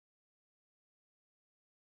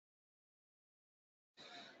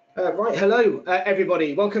Right, hello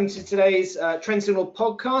everybody. Welcome to today's Trend Signal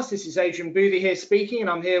podcast. This is Adrian Boothie here speaking, and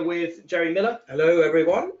I'm here with Jerry Miller. Hello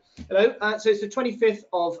everyone. Hello. So it's the 25th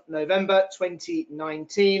of November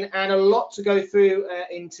 2019, and a lot to go through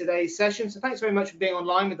in today's session. So thanks very much for being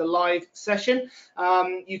online with the live session.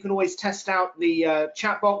 You can always test out the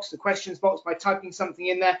chat box, the questions box, by typing something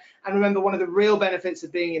in there. And remember, one of the real benefits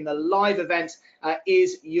of being in the live event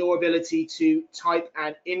is your ability to type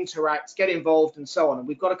and interact, get involved, and so on. And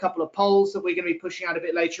we've got a couple of polls that we're going to be pushing out a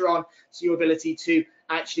bit later on, so your ability to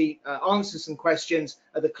actually answer some questions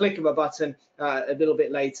at the click of a button a little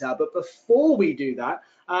bit later. But before we do that,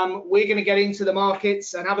 we're going to get into the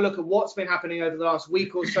markets and have a look at what's been happening over the last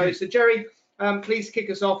week or so. So Jerry, please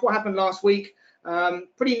kick us off. What happened last week?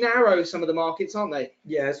 Pretty narrow, some of the markets, aren't they?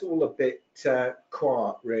 Yeah, it's all a bit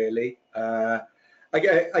quiet, really. I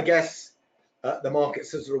guess the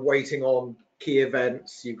markets are sort of waiting on key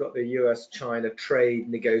events. You've got the US-China trade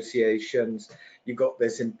negotiations. You've got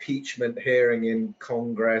this impeachment hearing in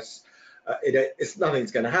Congress. It's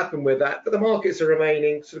nothing's going to happen with that, but the markets are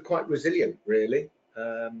remaining sort of quite resilient, really.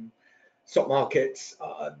 Stock markets,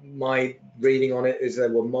 my reading on it is they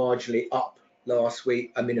were marginally up last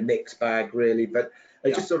week. I mean, a mixed bag, really, but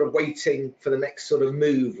they're just sort of waiting for the next sort of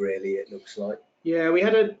move, really, it looks like. Yeah, we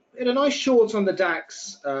had a nice short on the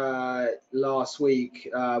DAX last week.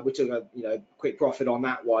 We took a quick profit on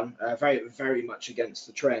that one, very much against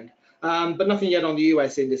the trend, but nothing yet on the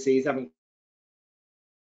US indices. Haven't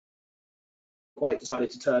quite decided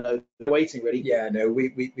to turn over. Waiting, really. Yeah, no, I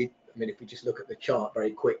mean, if we just look at the chart very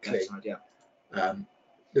quickly, That's right, yeah.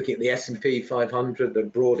 Looking at the S&P 500, the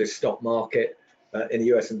broadest stock market in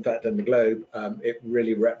the US, in fact, and the globe, it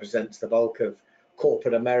really represents the bulk of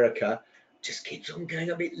corporate America. Just keeps on going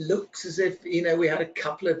up. It looks as if, we had a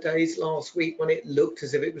couple of days last week when it looked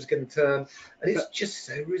as if it was going to turn, and it's just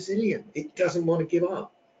so resilient. It doesn't want to give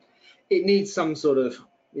up. It needs some sort of,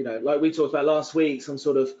 like we talked about last week, some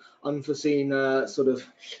sort of unforeseen sort of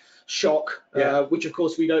shock, which of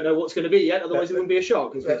course we don't know what's going to be yet. Otherwise, it wouldn't be a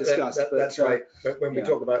shock, as we discussed. That's right. But when we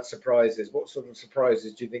talk about surprises, what sort of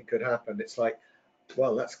surprises do you think could happen? It's like,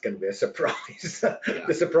 well, that's going to be a surprise.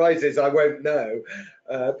 The surprises I won't know,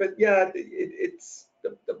 but yeah, it's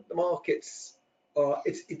the markets are.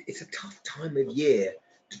 It's a tough time of year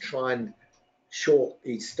to try and short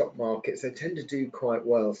these stock markets. They tend to do quite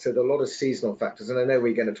well. So there are a lot of seasonal factors, and I know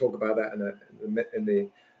we're going to talk about that in the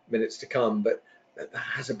minutes to come, but that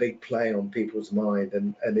has a big play on people's mind,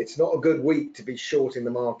 and it's not a good week to be shorting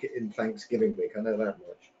the market in Thanksgiving week. I know that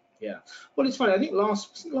much. Yeah, well, it's funny. I think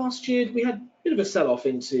last year we had a bit of a sell-off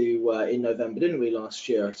into in November, didn't we? Last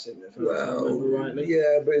year, if I remember rightly.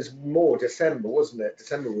 Yeah, but it's more December, wasn't it?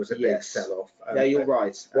 December was a big sell-off. Yeah, you're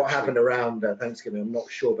right. What happened around Thanksgiving, I'm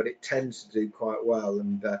not sure, but it tends to do quite well,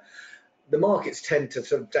 and the markets tend to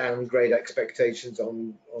sort of downgrade expectations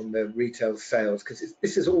on the retail sales, because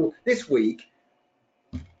this week.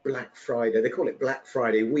 Black Friday, they call it Black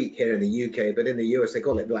Friday week here in the UK, but in the US they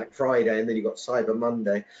call it Black Friday, and then you've got Cyber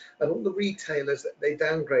Monday, and all the retailers, they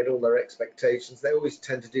downgrade all their expectations. They always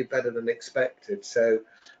tend to do better than expected. So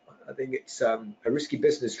I think it's a risky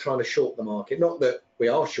business trying to short the market. Not that we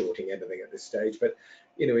are shorting anything at this stage, but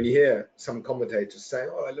when you hear some commentators say,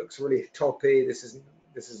 oh, it looks really toppy, this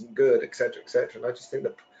isn't good, etc., etc., and I just think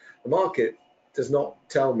that the market does not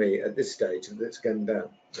tell me at this stage that it's going down.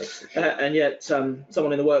 Sure. And yet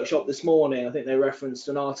someone in the workshop this morning, I think they referenced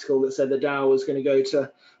an article that said the Dow was going to go to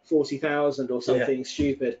 40,000 or something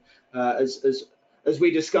stupid, as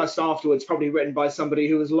we discussed afterwards, probably written by somebody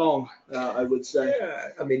who was long, I would say. Yeah,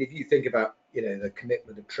 I mean, if you think about the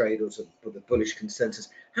commitment of traders or the bullish consensus,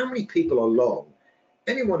 how many people are long?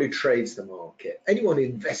 Anyone who trades the market, anyone who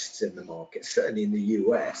invests in the market, certainly in the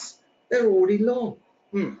US, they're already long.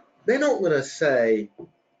 They're not going to say,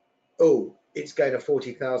 oh, it's going to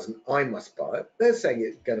 40,000, I must buy it. They're saying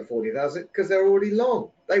it's going to 40,000 because they're already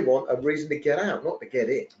long. They want a reason to get out, not to get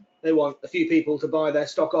in. They want a few people to buy their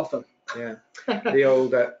stock off them. Yeah, the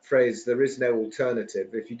old phrase, there is no alternative.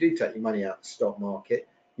 If you do take your money out of the stock market,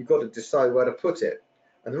 you've got to decide where to put it.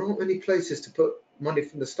 And there aren't many places to put money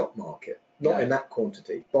from the stock market, not in that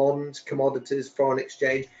quantity. Bonds, commodities, foreign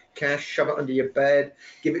exchange, cash, shove it under your bed,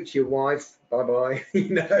 give it to your wife, bye-bye,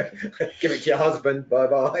 give it to your husband,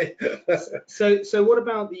 bye-bye. So what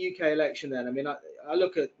about the UK election then? I mean, I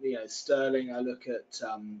look at sterling, I look at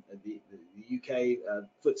the UK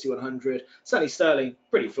FTSE 100. Certainly sterling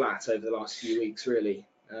pretty flat over the last few weeks, really.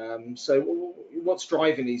 So what's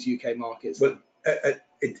driving these UK markets? Well,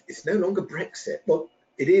 it's no longer Brexit. Well,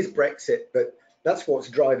 it is Brexit, but that's what's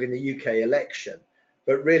driving the UK election.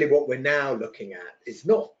 But really what we're now looking at is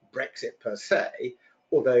not Brexit per se.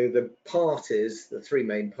 although the parties, the three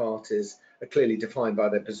main parties, are clearly defined by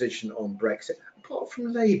their position on Brexit, apart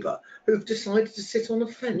from Labour, who have decided to sit on the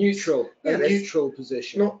fence. Neutral, yeah, neutral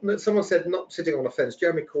position. Someone said not sitting on a fence.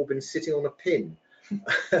 Jeremy Corbyn's sitting on a pin.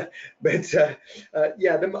 But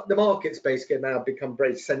yeah, the market's basically now become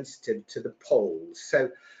very sensitive to the polls. So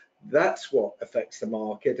that's what affects the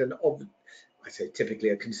market. And I say typically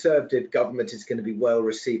a Conservative government is going to be well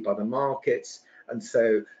received by the markets. And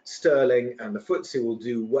so sterling and the FTSE will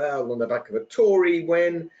do well on the back of a Tory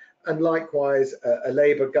win. And likewise, a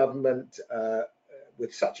Labour government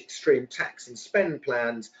with such extreme tax and spend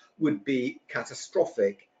plans would be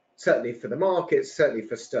catastrophic, certainly for the markets, certainly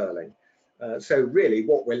for sterling. So really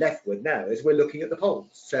what we're left with now is we're looking at the polls.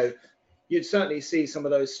 So you'd certainly see some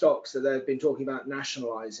of those stocks that they've been talking about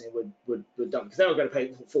nationalising would dump, because they're not going to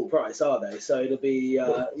pay full price, are they? So it'll be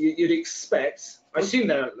you'd expect. I assume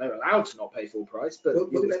they're allowed to not pay full price, but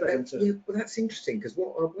you'd expect them to. Yeah, well, that's interesting, because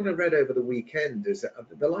what I read over the weekend is that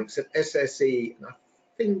the likes of SSE, and I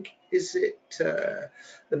think is it the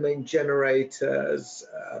main generators,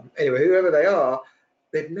 anyway, whoever they are,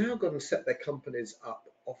 they've now gone and set their companies up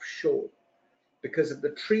offshore, because of the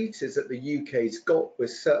treaties that the UK's got with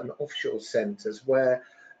certain offshore centres, where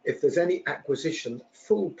if there's any acquisition,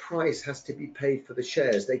 full price has to be paid for the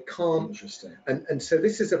shares. They can't. Interesting. And so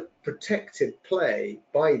this is a protected play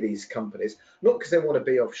by these companies, not because they want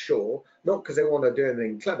to be offshore, not because they want to do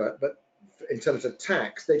anything clever, but in terms of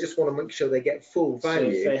tax, they just want to make sure they get full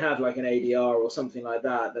value. So if they have like an ADR or something like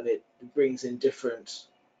that, then it brings in different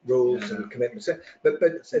rules and commitments. But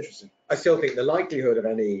that's interesting. I still think the likelihood of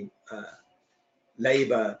any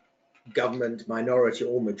Labour government, minority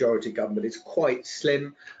or majority government, is quite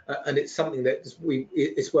slim, and it's something that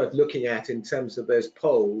it's worth looking at in terms of those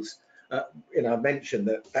polls. I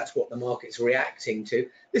mentioned that's what the market's reacting to.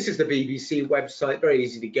 This is the BBC website, very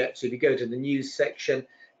easy to get to. If you go to the news section,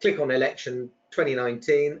 click on election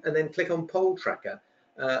 2019, and then click on poll tracker,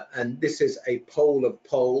 and this is a poll of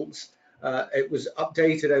polls. It was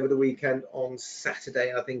updated over the weekend on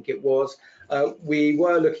Saturday, I think it was. We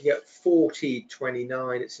were looking at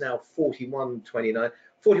 40-29. It's now 41-29.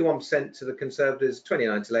 41% to the Conservatives,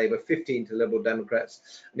 29% to Labour, 15% to Liberal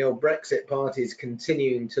Democrats. And the old Brexit Party is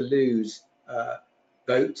continuing to lose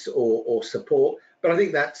votes or support. But I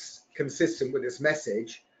think that's consistent with its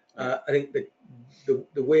message. I think the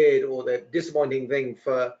weird or the disappointing thing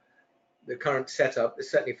for the current setup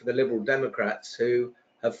is certainly for the Liberal Democrats, who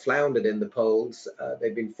have floundered in the polls.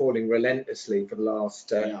 They've been falling relentlessly for the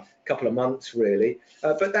last couple of months, really.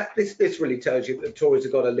 But this really tells you that the Tories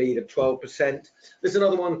have got a lead of 12%. There's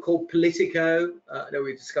another one called Politico. I know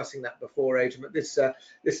we were discussing that before, Adrian, but this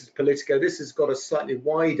is Politico. This has got a slightly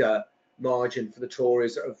wider margin for the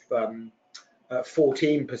Tories of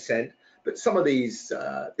 14%. But some of these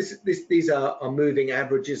these are moving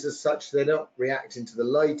averages as such. They're not reacting to the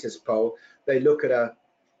latest poll. They look at a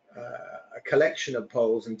collection of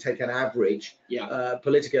polls and take an average.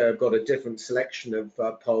 Politico have got a different selection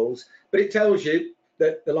of polls, but it tells you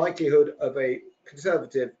that the likelihood of a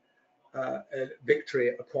Conservative victory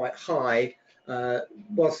are quite high,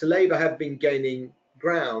 whilst the Labour have been gaining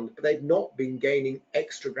ground, but they've not been gaining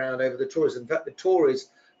extra ground over the Tories. In fact, the Tories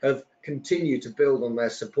have continued to build on their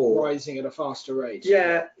support, rising at a faster rate.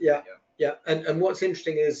 Yeah. And what's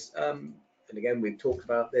interesting is, and again, we've talked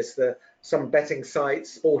about this, some betting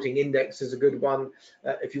sites, Sporting Index is a good one.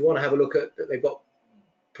 If you want to have a look at, they've got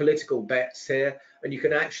political bets here, and you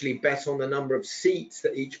can actually bet on the number of seats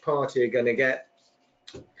that each party are going to get.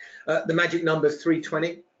 The magic number is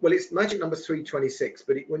 320. Well, it's magic number 326,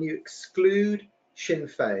 but when you exclude Sinn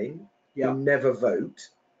Féin, who never vote,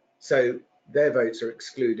 so their votes are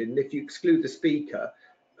excluded. And if you exclude the Speaker,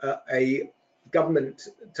 a government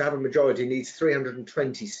to have a majority needs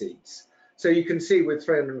 320 seats. So you can see with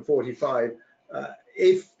 345,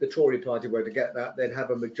 if the Tory party were to get that, they'd have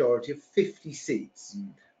a majority of 50 seats.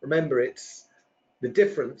 Remember, it's the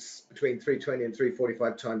difference between 320 and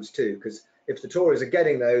 345 times 2, because if the Tories are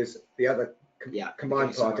getting those, the other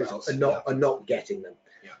combined parties are not getting them.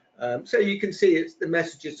 So you can see the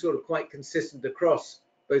message is sort of quite consistent across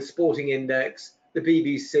both Sporting Index, the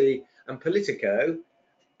BBC and Politico,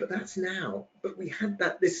 but that's now. But we had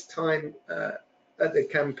that this time at the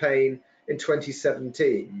campaign in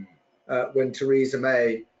 2017, when Theresa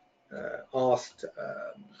May asked.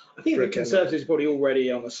 I think the Conservatives are probably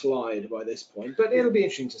already on a slide by this point, but it'll be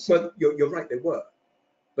interesting to see. Well, you're right, they were,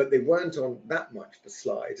 but they weren't on that much of a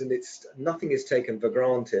slide, and nothing is taken for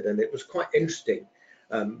granted, and it was quite interesting.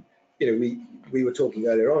 We were talking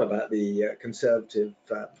earlier on about the Conservative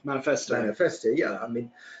manifesto. Yeah, I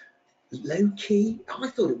mean, low key. I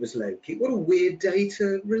thought it was low key. What a weird day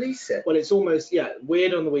to release it. Well, it's almost, yeah,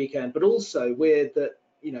 weird on the weekend, but also weird that,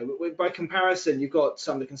 you know, by comparison, you've got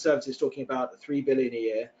some of the Conservatives talking about 3 billion a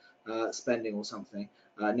year spending or something,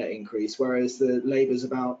 net increase, whereas the Labour's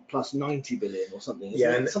about plus 90 billion or something.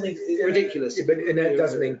 Yeah, and something ridiculous. But it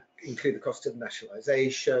doesn't include the cost of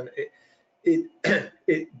nationalisation.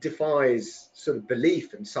 It defies sort of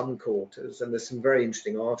belief in some quarters, and there's some very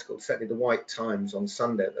interesting articles. Certainly, the White Times on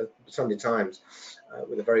Sunday, the Sunday Times,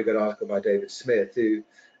 with a very good article by David Smith, who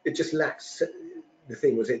it just lacks. The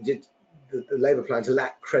thing was, the Labour plans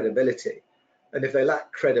lack credibility, and if they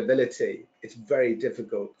lack credibility, it's very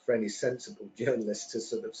difficult for any sensible journalist to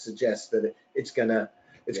sort of suggest that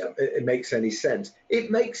it makes any sense. It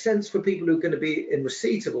makes sense for people who are going to be in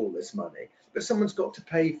receipt of all this money, but someone's got to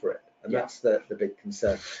pay for it. And that's the big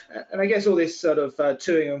concern. And I guess all this sort of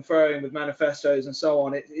toing and froing with manifestos and so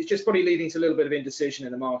on, it's just probably leading to a little bit of indecision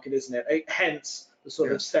in the market, isn't it? Hence the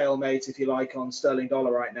sort of stalemate, if you like, on sterling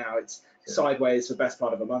dollar right now. It's sideways for the best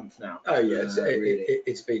part of a month now. Oh yeah,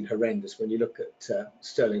 it's been horrendous. When you look at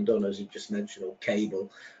sterling dollar, as you just mentioned, or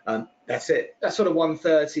cable, that's it. That sort of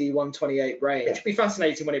 130, 128 range. It'd be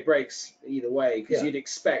fascinating when it breaks either way, because you'd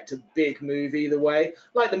expect a big move either way,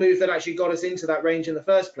 like the move that actually got us into that range in the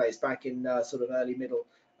first place back in sort of early middle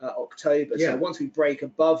October. So once we break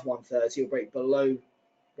above 130 or break below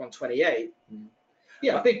 128,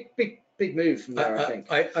 big move from there, I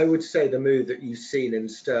think. I would say the move that you've seen in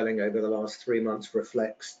sterling over the last 3 months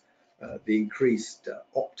reflects the increased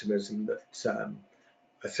optimism that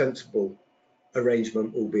a sensible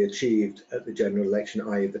arrangement will be achieved at the general election,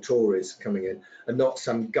 i.e. the Tories coming in, and not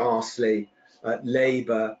some ghastly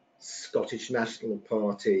Labour, Scottish National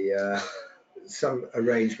Party, some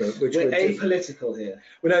arrangement which we're apolitical here.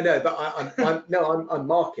 Well, no, but I'm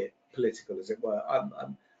market political, as it were.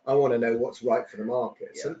 I want to know what's right for the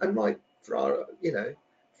markets, and right for our,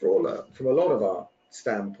 from a lot of our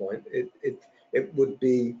standpoint, it would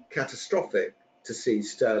be catastrophic to see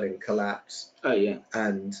sterling collapse.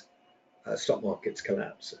 And stock markets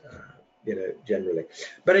collapse, generally.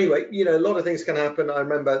 But anyway, a lot of things can happen. I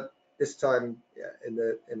remember this time in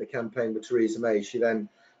the campaign with Theresa May, she then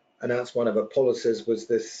announced one of her policies was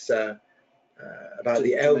this about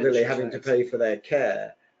the elderly having to pay for their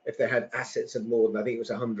care if they had assets of more than, I think it was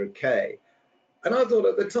 100k. And I thought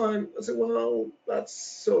at the time, I said, well, that's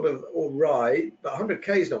sort of all right, but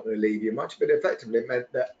 100k is not going to leave you much. But effectively, it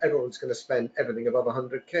meant that everyone's going to spend everything above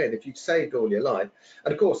 100k. And if you'd saved all your life,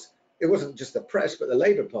 and of course, it wasn't just the press, but the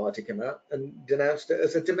Labour Party came out and denounced it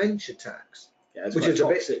as a dementia tax. Yeah, which is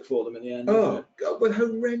toxic for them in the end. Oh, God, well,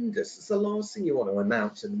 horrendous. It's the last thing you want to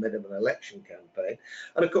announce in the middle of an election campaign.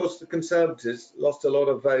 And of course, the Conservatives lost a lot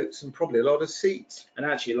of votes and probably a lot of seats. And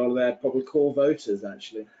actually, a lot of their probably core voters,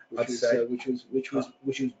 actually, which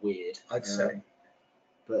was weird. I'd say.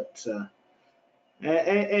 But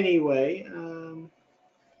anyway,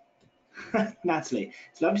 Natalie,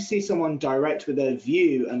 it's lovely to see someone direct with their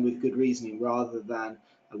view and with good reasoning rather than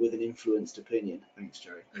with an influenced opinion. Thanks,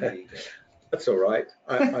 Jerry. There you go. That's all right.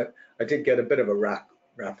 I did get a bit of a rap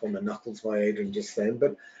on the knuckles by Adrian just then,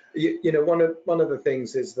 but one of the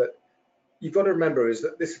things is that you've got to remember is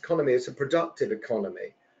that this economy is a productive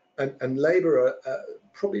economy, and Labour are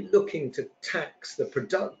probably looking to tax the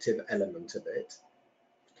productive element of it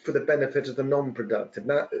for the benefit of the non-productive.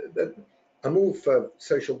 Now, I'm all for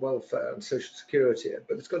social welfare and social security,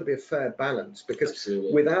 but it's got to be a fair balance, because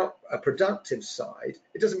without a productive side,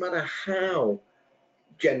 it doesn't matter how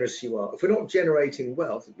generous you are. If we're not generating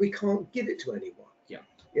wealth, we can't give it to anyone.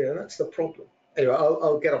 That's the problem. Anyway,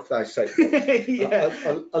 I'll get off that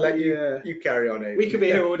soapbox. I'll let you carry on. Adrian. We could be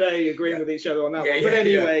here all day agreeing with each other on that one. But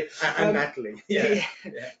anyway, and Natalie.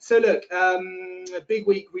 So look, a big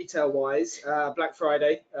week retail wise. Black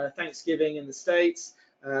Friday, Thanksgiving in the States.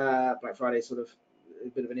 Black Friday sort of a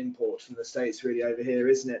bit of an import from the States really over here,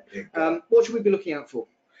 isn't it? What should we be looking out for?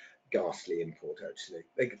 Ghastly import, actually.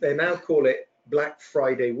 They now call it Black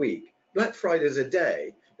Friday week. Black Friday is a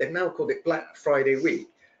day. They've now called it Black Friday week.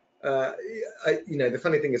 The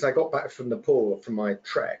funny thing is, I got back from Nepal from my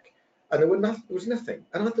trek, and there was nothing.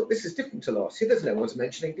 And I thought, this is different to last year. There's no one's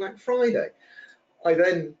mentioning Black Friday. I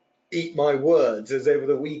then eat my words, as over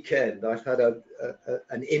the weekend I've had an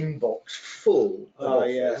inbox full of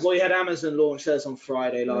offers. Well, you had Amazon launch theirs on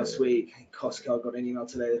Friday last week. Costco got an email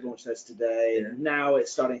today, they've launched theirs today, and now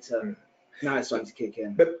it's starting to kick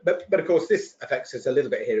in. But of course, this affects us a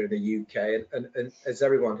little bit here in the UK, and as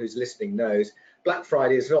everyone who's listening knows, Black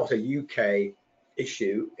Friday is not a UK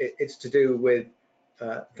issue. It's to do with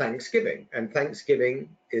Thanksgiving, and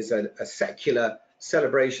Thanksgiving is a secular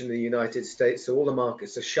celebration in the United States. So all the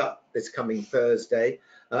markets are shut this coming Thursday.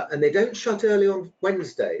 and they don't shut early on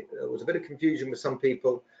Wednesday. There was a bit of confusion with some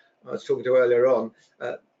people I was talking to earlier on.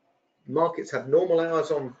 Markets have normal hours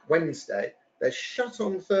on Wednesday. They're shut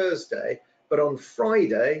on Thursday, but on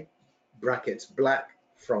Friday, brackets Black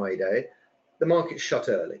Friday, the market's shut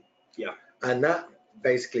early. Yeah. And that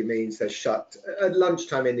basically means they're shut at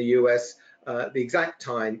lunchtime in the US. The exact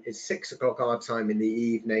time is 6 o'clock our time in the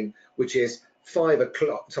evening, which is 5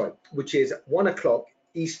 o'clock, sorry, which is 1 o'clock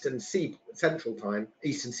Eastern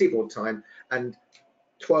Seaboard time, and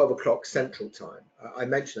 12 o'clock Central time. I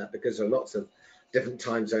mention that because there are lots of different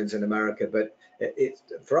time zones in America, but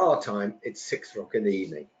for our time, it's 6 o'clock in the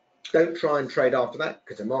evening. Don't try and trade after that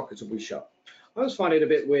because the markets will be shut. I always find it a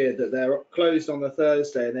bit weird that they're closed on the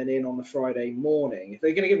Thursday and then in on the Friday morning. If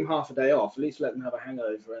they're going to give them half a day off, at least let them have a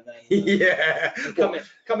hangover and then yeah,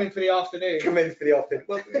 come in for the afternoon. Come in for the afternoon.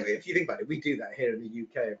 Well, if you think about it, we do that here in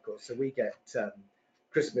the UK, of course. So we get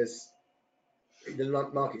Christmas. The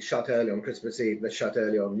market shut early on Christmas Eve. They're shut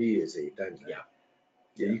early on New Year's Eve, don't they? Yeah.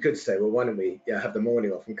 Yeah, you could say, well, why don't we have the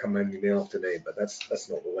morning off and come home in the afternoon? But that's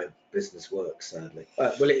not the way business works, sadly.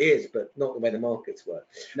 Well, it is, but not the way the markets work.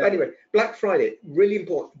 No. Anyway, Black Friday, really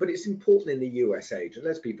important, but it's important in the US age, and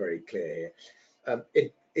let's be very clear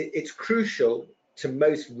here. It's crucial to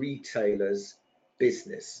most retailers'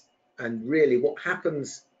 business, and really what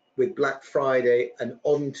happens with Black Friday and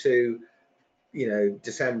on to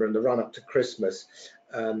December and the run up to Christmas,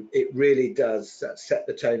 it really does set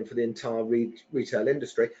the tone for the entire retail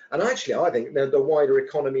industry, and actually I think the wider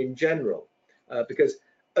economy in general, because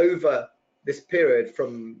over this period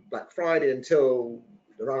from Black Friday until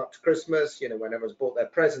the run up to Christmas, when everyone's bought their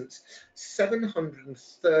presents,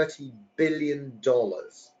 $730 billion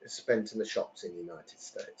is spent in the shops in the United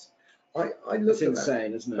States. I looked at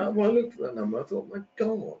insane, isn't it? Well, I looked at that number, I thought, my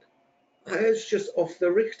God. It's just off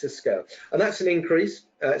the Richter scale, and that's an increase.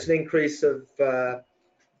 It's an increase of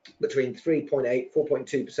between 3.8,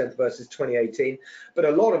 4.2% versus 2018. But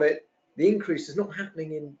a lot of it, the increase is not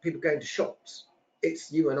happening in people going to shops.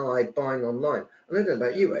 It's you and I buying online. And I don't know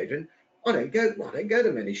about you, Adrian. I don't go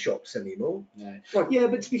to many shops anymore. No. Yeah,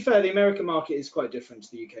 but to be fair, the American market is quite different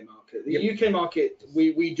to the UK market. The UK market,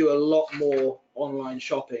 we do a lot more online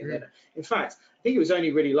shopping. And in fact, I think it was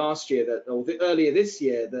only really last year earlier this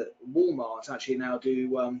year that Walmart actually now do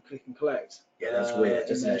click and collect. Yeah, that's weird,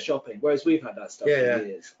 in their shopping, whereas we've had that stuff for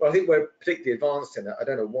years. Well, I think we're particularly advanced in that. I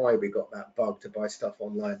don't know why we got that bug to buy stuff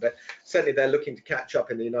online, but certainly they're looking to catch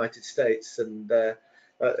up in the United States, and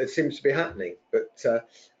it seems to be happening. But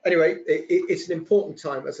anyway, it's an important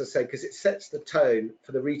time, as I say, because it sets the tone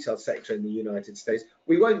for the retail sector in the United States.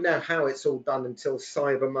 We won't know how it's all done until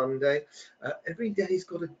Cyber Monday. Every day's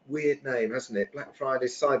got a weird name, hasn't it? Black Friday,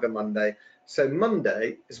 Cyber Monday. So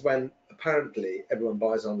Monday is when apparently everyone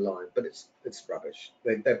buys online, but it's rubbish.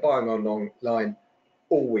 They're buying online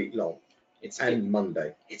all week long.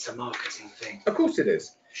 Monday. It's a marketing thing. Of course it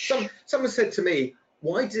is. Someone said to me,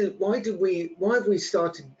 why have we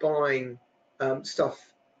started buying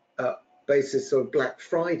stuff basis of Black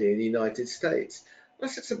Friday in the United States? I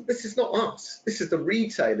said, this is not us. This is the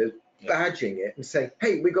retailer badging it and saying,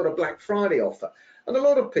 hey, we got a Black Friday offer. And a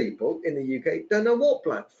lot of people in the UK don't know what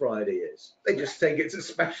Black Friday is. They just think it's a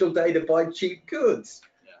special day to buy cheap goods.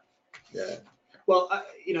 Yeah. Well,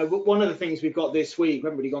 one of the things we've got this week, we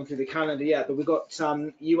haven't really gone through the calendar yet, but we've got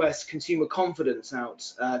US consumer confidence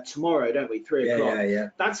out tomorrow, don't we? 3 o'clock. Yeah.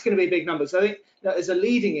 That's going to be big numbers. So I think that as a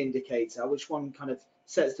leading indicator, which one kind of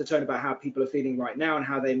sets the tone about how people are feeling right now and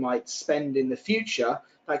how they might spend in the future,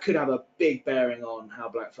 that could have a big bearing on how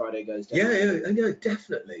Black Friday goes down. Yeah,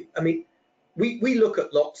 definitely. I mean, we look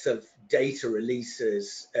at lots of data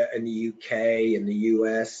releases in the UK and the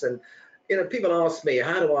US, and people ask me,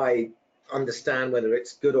 how do I understand whether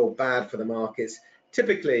it's good or bad for the markets?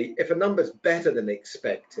 Typically, if a number's better than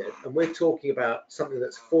expected, and we're talking about something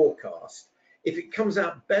that's forecast, if it comes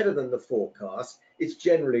out better than the forecast, it's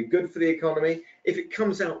generally good for the economy. If it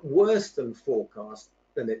comes out worse than forecast,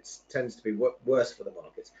 then it tends to be worse for the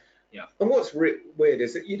markets. Yeah. And what's weird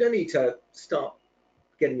is that you don't need to start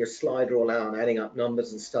getting your slide rule out and adding up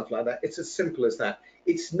numbers and stuff like that. It's as simple as that.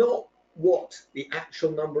 It's not what the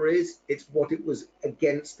actual number is, it's what it was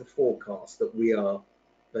against the forecast that we are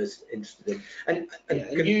most interested in.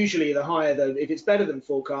 And usually the higher if it's better than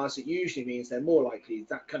forecast, it usually means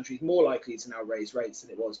that country's more likely to now raise rates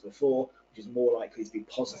than it was before, which is more likely to be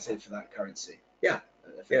positive for that currency.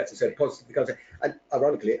 So positive because, and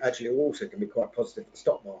ironically, actually also can be quite positive for the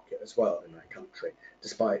stock market as well in that country,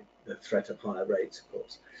 despite the threat of higher rates, of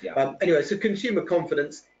course. Anyway, so consumer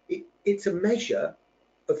confidence, it's a measure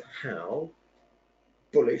of how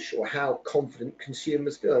bullish or how confident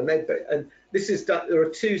consumers feel. And this is done, there are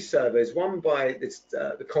two surveys, one by this,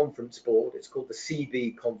 the conference board, it's called the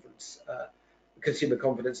CB conference, Consumer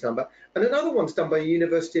Confidence Number, and another one's done by the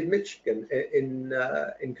University of Michigan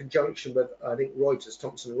in conjunction with, I think, Reuters,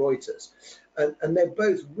 Thomson Reuters, and they're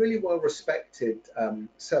both really well respected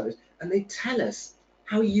surveys, and they tell us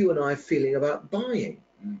how you and I are feeling about buying.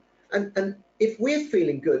 And if we're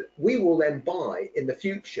feeling good, we will then buy in the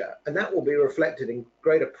future, and that will be reflected in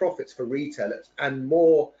greater profits for retailers and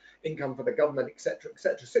more income for the government, etc.,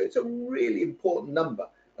 etc. So it's a really important number.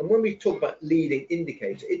 And when we talk about leading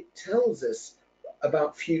indicator, it tells us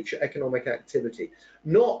about future economic activity,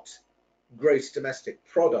 not gross domestic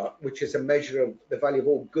product, which is a measure of the value of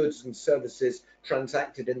all goods and services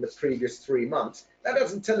transacted in the previous 3 months. That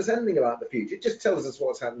doesn't tell us anything about the future. It just tells us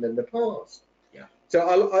what's happened in the past. Yeah.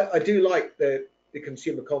 So I do like the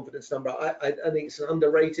consumer confidence number. I think it's an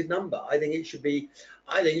underrated number. I think it should be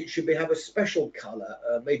have a special color,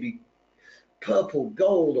 maybe purple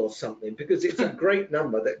gold or something, because it's a great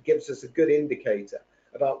number that gives us a good indicator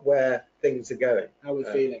about where things are going. How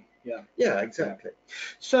we're feeling. Yeah. Yeah, exactly.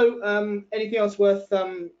 So anything else worth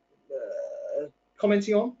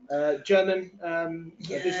commenting on? German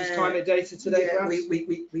business climate data today, perhaps?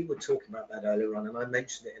 We were talking about that earlier on, and I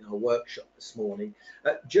mentioned it in our workshop this morning.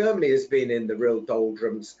 Germany has been in the real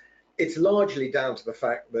doldrums. It's largely down to the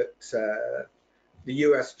fact that the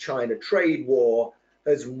US-China trade war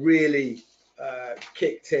has really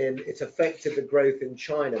kicked in. It's affected the growth in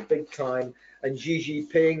China big time, and Xi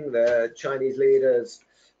Jinping, the Chinese leaders,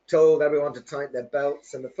 told everyone to tighten their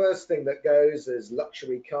belts, and the first thing that goes is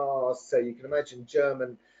luxury cars. So you can imagine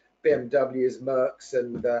German BMWs, Mercs,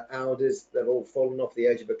 and Audis, they've all fallen off the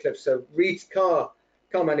edge of a cliff. So car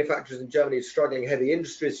manufacturers in Germany are struggling, heavy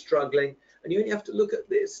industry is struggling, and you only have to look at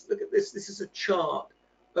this. This is a chart.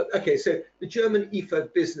 But okay, so the German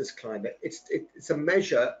IFO business climate, it's a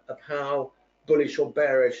measure of how bullish or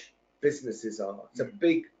bearish businesses are. It's a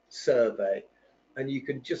big survey, and you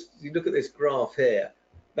look at this graph here.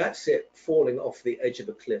 That's it falling off the edge of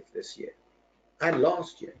a cliff this year and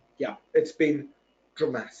last year. Yeah, it's been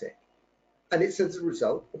dramatic, and it's as a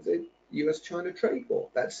result of the US-China trade war.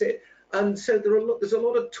 That's it. And so there's a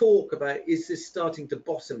lot of talk about, is this starting to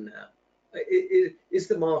bottom now? Is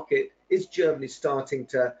the market, is Germany starting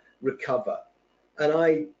to recover? And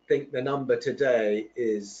I think the number today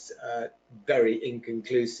is very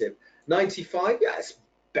inconclusive. 95, yeah, it's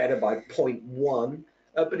better by 0.1.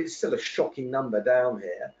 But it's still a shocking number down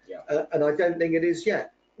here. Yeah. And I don't think it is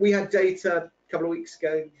yet. We had data a couple of weeks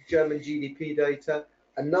ago, German GDP data.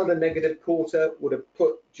 Another negative quarter would have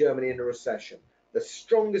put Germany in a recession. The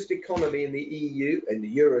strongest economy in the EU, in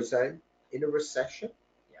the Eurozone, in a recession.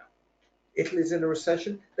 Yeah. Italy's in a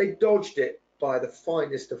recession. They dodged it by the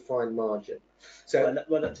finest of fine margin. So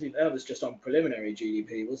that was just on preliminary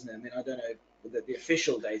GDP, wasn't it? I mean, I don't know, the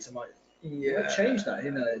official data might change that,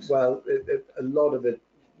 who knows? Well, a lot of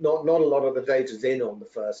not a lot of the data's in on the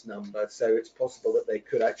first number, so it's possible that they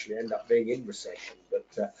could actually end up being in recession.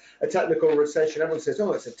 But a technical recession, everyone says,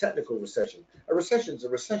 oh, it's a technical recession. A recession's a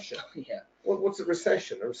recession. Yeah. What's a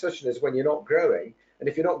recession? A recession is when you're not growing, and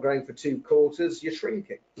if you're not growing for 2 quarters, you're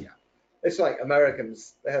shrinking. Yeah. It's like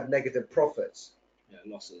Americans, they have negative profits. Yeah,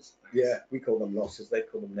 losses. Yeah, we call them losses. They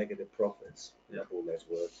call them negative profits. Yeah, all those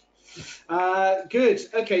words. Good.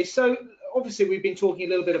 Okay, so obviously we've been talking a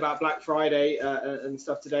little bit about Black Friday and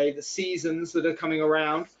stuff today, the seasons that are coming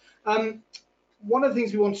around. One of the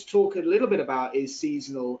things we want to talk a little bit about is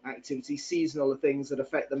seasonal activity, seasonal things that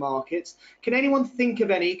affect the markets. Can anyone think of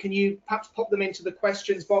any? Can you perhaps pop them into the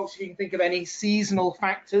questions box if you can think of any seasonal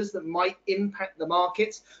factors that might impact the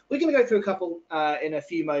markets? We're going to go through a couple in a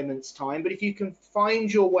few moments' time, but if you can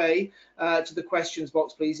find your way to the questions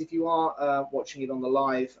box, please. If you are watching it on the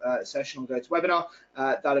live session on GoToWebinar,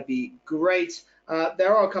 that'd be great.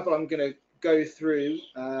 There are a couple I'm going to go through.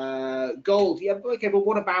 Gold, yeah, okay, but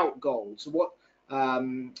what about gold? So what?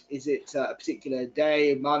 Is it a particular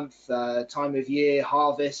day, month, time of year,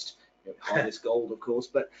 harvest? Harvest gold, of course,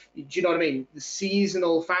 but do you know what I mean? The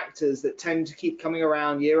seasonal factors that tend to keep coming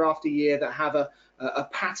around year after year that have a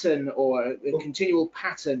pattern or a continual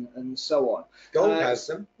pattern and so on. Gold has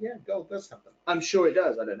them. Yeah, gold does have them. I'm sure it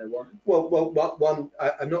does. I don't know why. Well,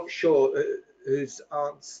 I'm not sure whose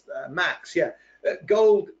answer, Max. Yeah,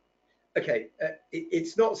 gold. Okay,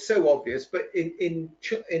 it's not so obvious, but in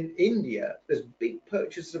India, there's big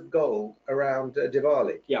purchases of gold around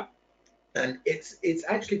Diwali. Yeah, and it's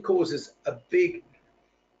actually causes a big,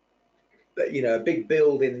 a big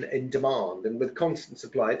build in demand, and with constant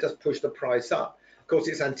supply, it does push the price up. Of course,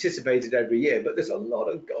 it's anticipated every year, but there's a lot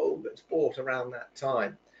of gold that's bought around that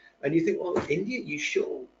time. And you think, well, India, you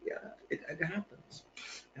sure? Yeah, it happens.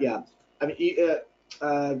 Yeah, I mean,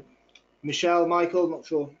 Michael, not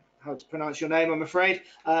sure how to pronounce your name, I'm afraid.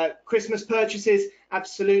 Christmas purchases,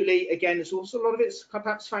 absolutely. Again, there's also a lot of it's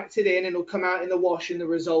perhaps factored in, and it'll come out in the wash in the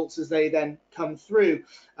results as they then come through.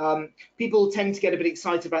 People tend to get a bit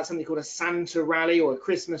excited about something called a Santa rally or a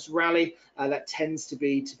Christmas rally. That tends to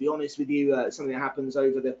be honest with you, something that happens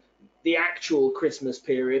over the actual Christmas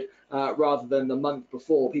period rather than the month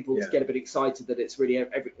before. People get a bit excited that it's really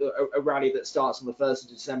a rally that starts on the 1st of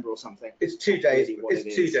December or something. It's 2 days. Really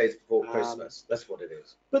it's 2 days before Christmas. That's what it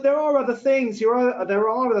is. But there are other things. There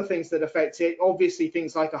are other things that affect it. Obviously,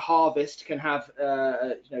 things like a harvest can have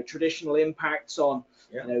traditional impacts on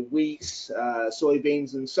wheat,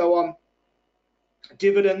 soybeans, and so on.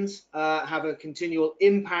 Dividends have a continual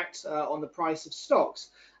impact on the price of stocks.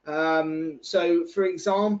 So, for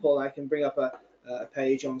example, I can bring up a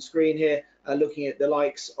page on screen here, looking at the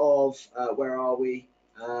likes of where are we?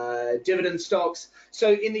 Dividend stocks.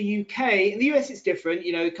 So in the UK, in the US, it's different.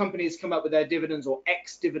 Companies come up with their dividends or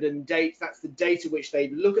ex-dividend dates. That's the date at which they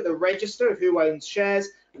look at the register of who owns shares,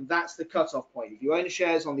 and that's the cutoff point. If you own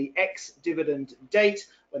shares on the ex-dividend date,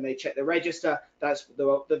 when they check the register, that's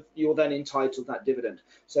you're then entitled to that dividend.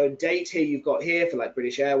 So date here you've got here for like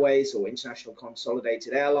British Airways or International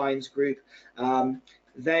Consolidated Airlines Group.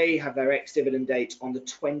 They have their ex-dividend date on the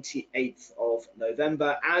 28th of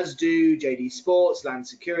November, as do JD Sports, Land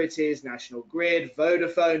Securities, National Grid,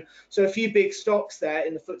 Vodafone. So a few big stocks there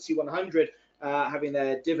in the FTSE 100 having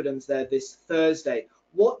their dividends there this Thursday.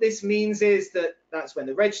 What this means is that that's when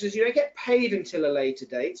the registers, you don't get paid until a later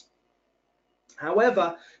date.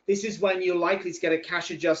 However, this is when you're likely to get a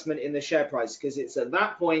cash adjustment in the share price, because it's at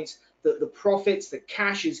that point that the profits, the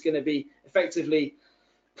cash is going to be effectively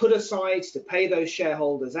put aside to pay those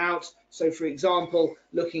shareholders out. So, for example,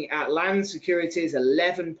 looking at Land Securities,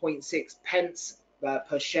 11.6 pence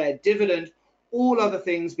per share dividend, all other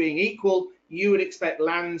things being equal, you would expect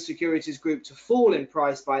Land Securities Group to fall in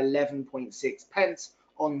price by 11.6 pence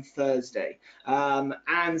on Thursday.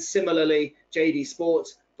 And similarly, JD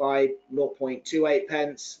Sports by 0.28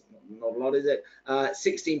 pence, not a lot, is it?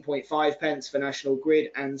 16.5 pence for National Grid,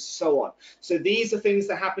 and so on. So these are things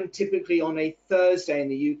that happen typically on a Thursday in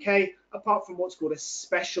the UK, apart from what's called a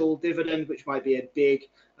special dividend, which might be a big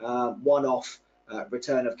one-off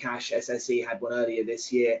return of cash. SSE had one earlier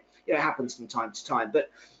this year. It happens from time to time, but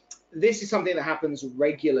this is something that happens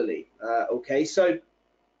regularly. Okay, so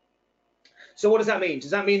what does that mean?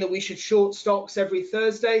 Does that mean that we should short stocks every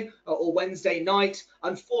Thursday or Wednesday night?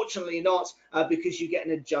 Unfortunately not, because you get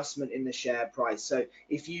an adjustment in the share price. So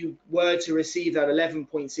if you were to receive that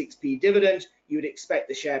 11.6p dividend, you would expect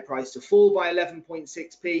the share price to fall by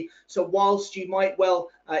 11.6p. So whilst you might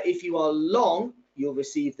well, if you are long, you'll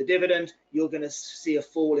receive the dividend, you're going to see a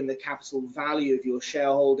fall in the capital value of your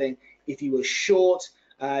shareholding. If you were short,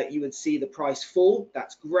 you would see the price fall.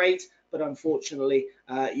 That's great. But unfortunately,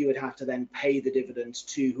 you would have to then pay the dividend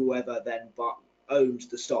to whoever then owned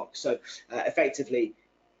the stock. So effectively,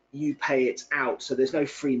 you pay it out. So there's no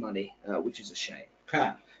free money, which is a shame.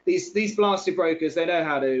 These blasted brokers, they know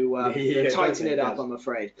how to tighten it up, I'm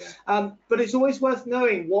afraid. Yeah. But it's always worth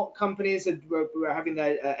knowing what companies are having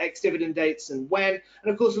their ex-dividend dates and when.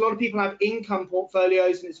 And of course, a lot of people have income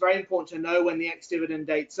portfolios, and it's very important to know when the ex-dividend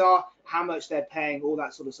dates are, how much they're paying, all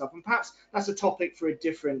that sort of stuff. And perhaps that's a topic for a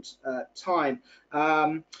different time.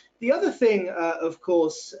 The other thing, of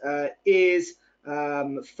course, is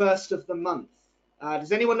first of the month.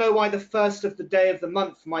 Does anyone know why the first of the day of the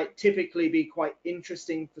month might typically be quite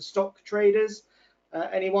interesting for stock traders?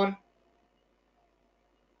 Anyone?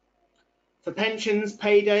 For pensions,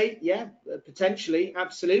 payday, yeah, potentially,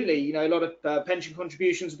 absolutely. A lot of pension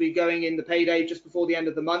contributions will be going in the payday just before the end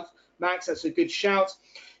of the month. Max, that's a good shout.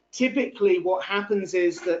 Typically, what happens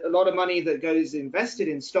is that a lot of money that goes invested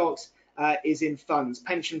in stocks is in funds,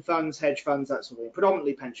 pension funds, hedge funds, that sort of thing,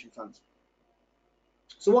 predominantly pension funds.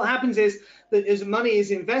 So what happens is that as money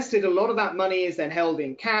is invested, a lot of that money is then held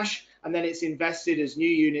in cash, and then it's invested as new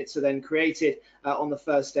units are then created on the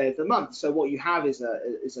first day of the month. So what you have is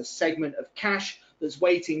a segment of cash that's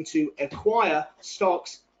waiting to acquire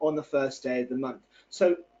stocks on the first day of the month.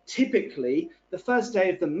 So typically, the first day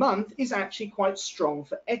of the month is actually quite strong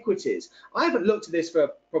for equities. I haven't looked at this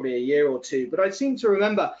for probably a year or two, but I seem to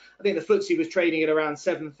remember, I think the FTSE was trading at around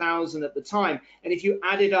 7,000 at the time. And if you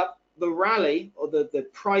added up the rally or the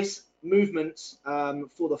price movements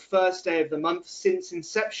for the first day of the month since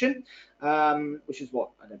inception, which is what,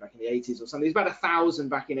 I don't know, back in the 80s or something, it's about 1,000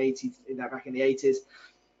 back in the 80s.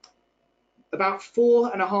 About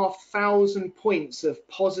 4,500 points of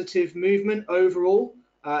positive movement overall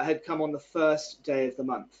had come on the first day of the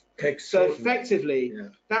month. So effectively,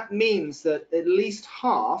 that means that at least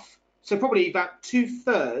half, so probably about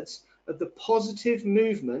 2/3 of the positive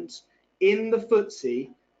movement in the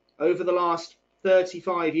FTSE over the last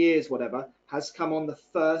 35 years, whatever, has come on the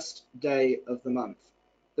first day of the month.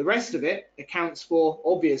 The rest of it accounts for,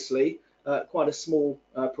 obviously, quite a small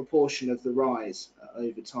proportion of the rise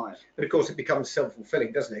over time. But of course, it becomes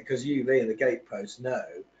self-fulfilling, doesn't it? Because you, me, and the gatepost know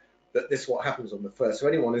that this is what happens on the first. So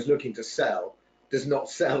anyone who's looking to sell does not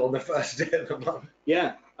sell on the first day of the month.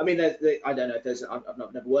 Yeah, I mean, I don't know if there's, I've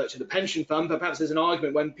never worked at a pension fund, but perhaps there's an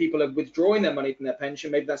argument when people are withdrawing their money from their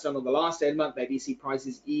pension, maybe that's done on the last day of the month, maybe you see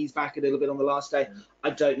prices ease back a little bit on the last day. I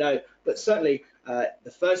don't know, but certainly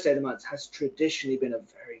the first day of the month has traditionally been a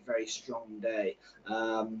very, very strong day.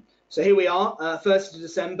 So here we are, 1st of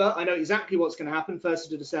December. I know exactly what's going to happen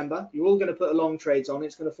 1st of December. You're all going to put a long trades on.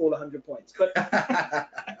 It's going to fall 100 points. But,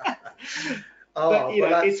 but you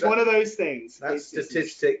know, it's one of those things. That's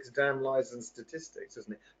statistics, damn lies and statistics,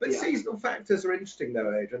 isn't it? But seasonal factors are interesting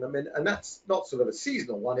though, Adrian. I mean, and that's not sort of a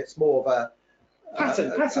seasonal one. It's more of a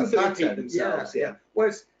patterns that repeat themselves. Yeah.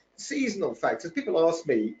 Whereas seasonal factors, people ask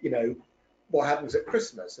me, you know, what happens at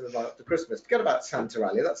Christmas and after Christmas. Forget about Santa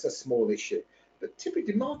Rally. That's a small issue. But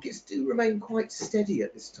typically markets do remain quite steady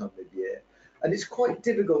at this time of year. And it's quite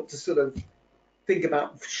difficult to sort of think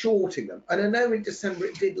about shorting them. And I know in December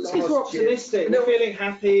it did last year. We're optimistic, we're feeling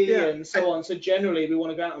happy and so on. So generally we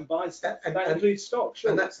want to go out and buy stuff. That includes stock, sure.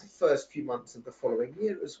 And that's the first few months of the following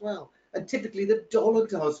year as well. And typically the dollar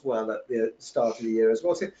does well at the start of the year as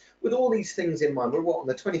well. So with all these things in mind, we're on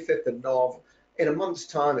the 25th of Nov. In a month's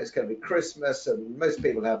time, it's going to be Christmas, and most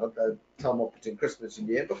people have a time off between Christmas and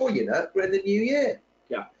New Year. Before you know it, we're in the new year.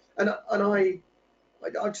 Yeah. And I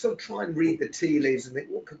sort of try and read the tea leaves and think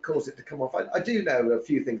what could cause it to come off. I do know a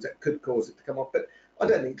few things that could cause it to come off, but I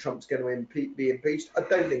don't think Trump's going to be impeached. I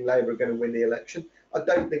don't think Labour are going to win the election. I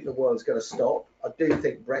don't think the world's going to stop. I do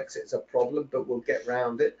think Brexit's a problem, but we'll get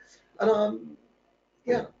round it. And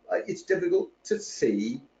it's difficult to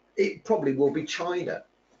see. It probably will be China.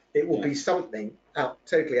 It will be something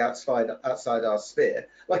totally outside our sphere,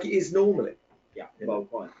 like it is normally. Yeah, well,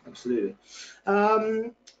 quite absolutely.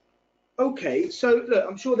 Okay, so look,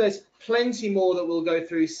 I'm sure there's plenty more that we'll go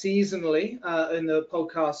through seasonally in the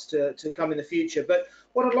podcast to come in the future. But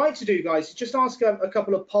what I'd like to do, guys, is just ask a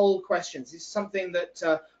couple of poll questions. This is something that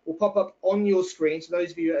will pop up on your screen. So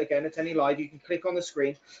those of you, again, attending live, you can click on the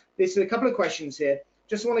screen. There's a couple of questions here.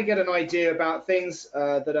 Just want to get an idea about things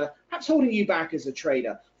that are perhaps holding you back as a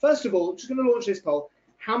trader. First of all, just going to launch this poll.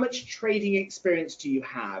 How much trading experience do you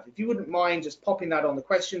have? If you wouldn't mind just popping that on the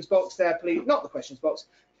questions box there, please. Not the questions box.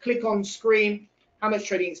 Click on screen. How much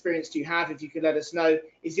trading experience do you have? If you could let us know.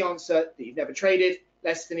 Is the answer that you've never traded,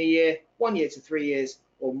 less than a year, 1 year to 3 years,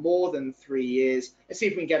 or more than 3 years? Let's see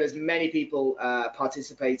if we can get as many people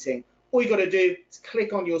participating. All you got to do is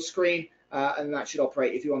click on your screen. And that should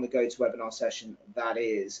operate if you're on the GoToWebinar session, that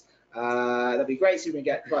is. That'd be great. So we can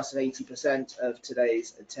get plus 80% of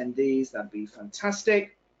today's attendees. That'd be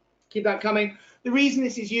fantastic. Keep that coming. The reason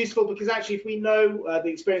this is useful, because actually if we know the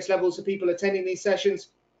experience levels of people attending these sessions,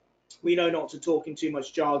 we know not to talk in too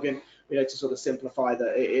much jargon. We know to sort of simplify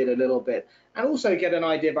it a little bit, and also get an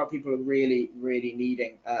idea about people are really, really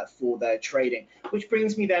needing for their trading. Which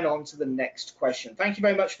brings me then on to the next question. Thank you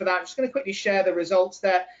very much for that. I'm just going to quickly share the results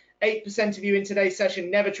there. 8% of you in today's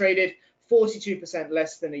session never traded, 42%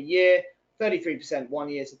 less than a year, 33% 1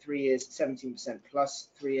 year to 3 years, 17% plus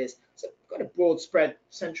 3 years. So got a broad spread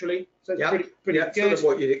centrally. So it's pretty good. Sort of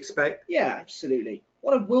what you'd expect. Yeah, absolutely.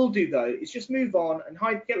 What I will do though is just move on and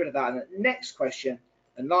get rid of that. And the next question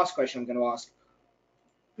and last question I'm going to ask,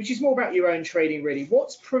 which is more about your own trading really.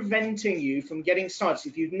 What's preventing you from getting started? So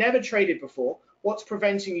if you've never traded before, what's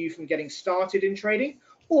preventing you from getting started in trading?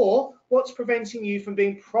 Or what's preventing you from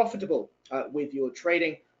being profitable with your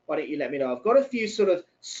trading? Why don't you let me know? I've got a few sort of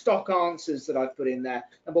stock answers that I've put in there.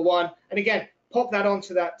 Number one, and again, pop that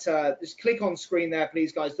onto that, just click on screen there,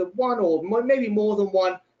 please, guys. The one or maybe more than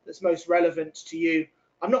one that's most relevant to you.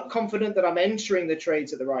 I'm not confident that I'm entering the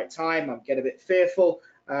trades at the right time. I get a bit fearful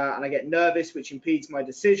and I get nervous, which impedes my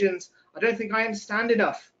decisions. I don't think I understand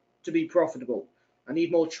enough to be profitable. I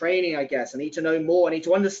need more training, I guess. I need to know more. I need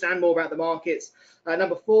to understand more about the markets.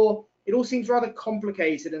 Number four, it all seems rather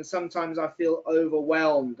complicated and sometimes I feel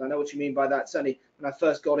overwhelmed. I know what you mean by that. Certainly when I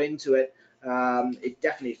first got into it, it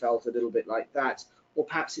definitely felt a little bit like that. Or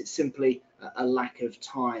perhaps it's simply a lack of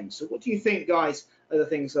time. So what do you think, guys, are the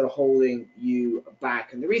things that are holding you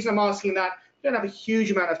back? And the reason I'm asking that, I don't have a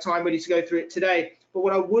huge amount of time ready to go through it today, but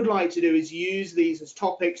what I would like to do is use these as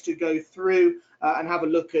topics to go through and have a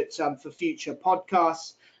look at for future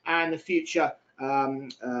podcasts and the future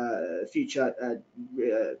future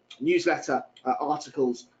newsletter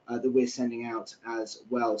articles that we're sending out as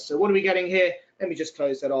well. So what are we getting here? Let me just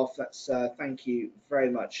close that off. That's thank you very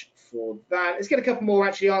much for that. Let's get a couple more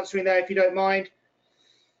actually answering there, if you don't mind.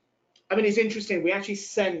 I mean, it's interesting. We actually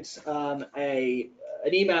sent an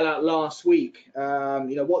email out last week.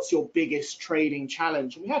 You know, what's your biggest trading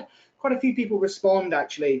challenge? And we had quite a few people respond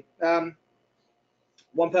actually.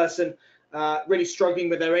 One person really struggling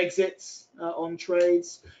with their exits on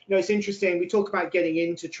trades. You know, it's interesting. We talk about getting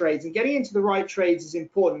into trades, and getting into the right trades is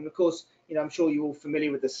important. And of course, you know, I'm sure you're all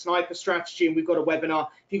familiar with the sniper strategy, and we've got a webinar.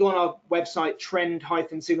 If you go on our website,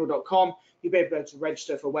 trend-signal.com, you'll be able to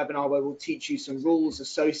register for a webinar where we'll teach you some rules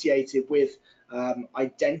associated with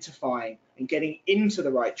identifying and getting into the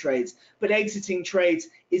right trades. But exiting trades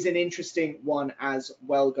is an interesting one as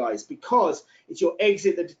well, guys, because it's your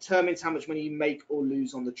exit that determines how much money you make or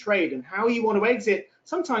lose on the trade. And how you want to exit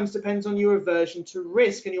sometimes depends on your aversion to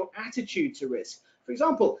risk and your attitude to risk. For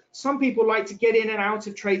example, some people like to get in and out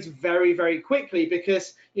of trades very, very quickly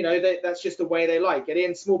because, you know, that's just the way they like. Get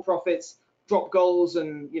in, small profits, drop goals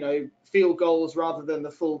and, you know, field goals rather than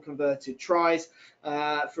the full converted tries,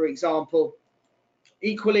 for example.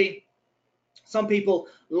 Equally, some people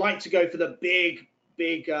like to go for the big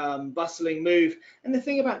bustling move. And the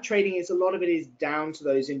thing about trading is a lot of it is down to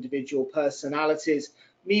those individual personalities.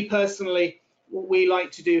 Me personally, what we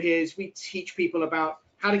like to do here is we teach people about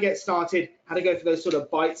how to get started, how to go for those sort of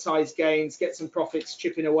bite-sized gains, get some profits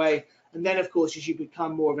chipping away. And then, of course, as you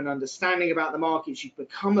become more of an understanding about the markets, you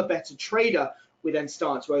become a better trader, we then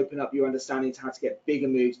start to open up your understanding to how to get bigger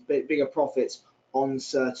moves, bigger profits on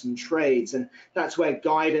certain trades. And that's where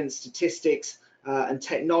guidance, statistics, and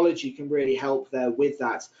technology can really help there with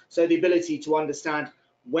that. So the ability to understand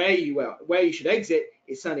where you should exit,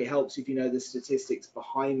 it certainly helps if you know the statistics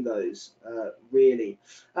behind those, really.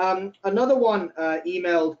 Another one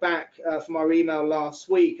emailed back from our email last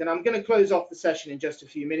week, and I'm going to close off the session in just a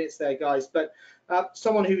few minutes there, guys, but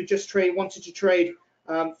someone who just wanted to trade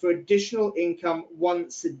for additional income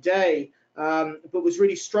once a day, but was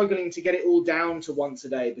really struggling to get it all down to once a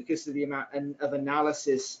day because of the amount of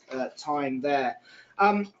analysis time there.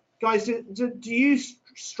 Guys, do you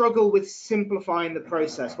struggle with simplifying the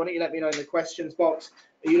process? Why don't you let me know in the questions box?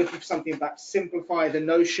 Are you looking for something about simplify the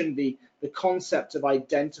notion, the concept of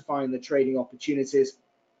identifying the trading opportunities?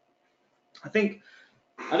 I don't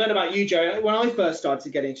know about you, Joe. When I first started to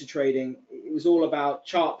get into trading, it was all about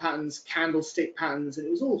chart patterns, candlestick patterns, and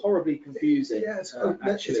it was all horribly confusing. Yeah, it's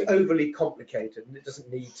overly complicated, and it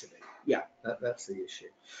doesn't need to be. Yeah, that's the issue.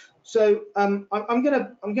 So I'm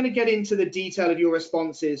gonna get into the detail of your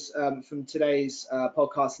responses from today's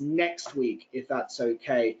podcast next week, if that's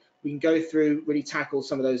okay. We can go through, really tackle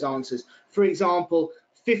some of those answers. For example,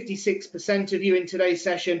 56% of you in today's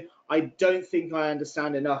session, I don't think I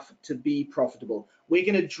understand enough to be profitable. We're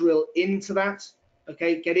going to drill into that,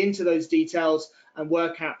 okay, get into those details and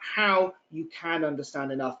work out how you can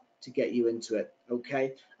understand enough to get you into it,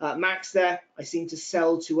 okay? Max there, I seem to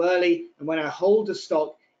sell too early, and when I hold a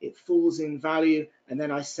stock, it falls in value, and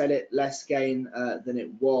then I sell it less gain than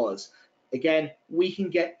it was. Again, we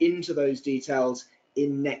can get into those details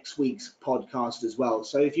in next week's podcast as well.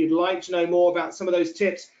 So if you'd like to know more about some of those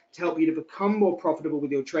tips to help you to become more profitable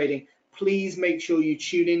with your trading, please make sure you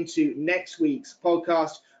tune into next week's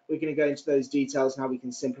podcast. We're going to go into those details and how we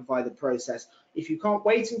can simplify the process. If you can't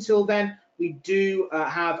wait until then, we do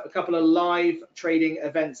have a couple of live trading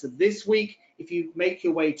events this week. If you make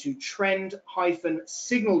your way to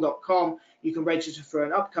trend-signal.com, you can register for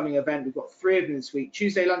an upcoming event. We've got 3 of them this week: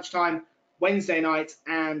 Tuesday lunchtime, Wednesday night,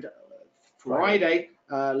 and Friday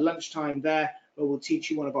lunchtime there, where we'll teach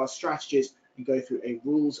you one of our strategies and go through a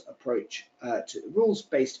rules-based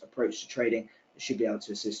approach to trading that should be able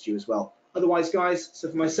to assist you as well. Otherwise, guys, so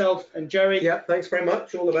for myself and Jerry, yeah, thanks very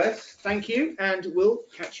much. All the best. Thank you, and we'll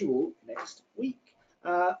catch you all next week.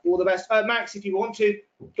 All the best. Max, if you want to,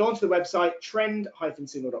 go onto the website,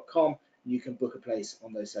 trend-signal.com, and you can book a place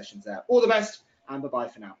on those sessions there. All the best, and bye-bye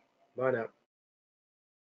for now. Bye now.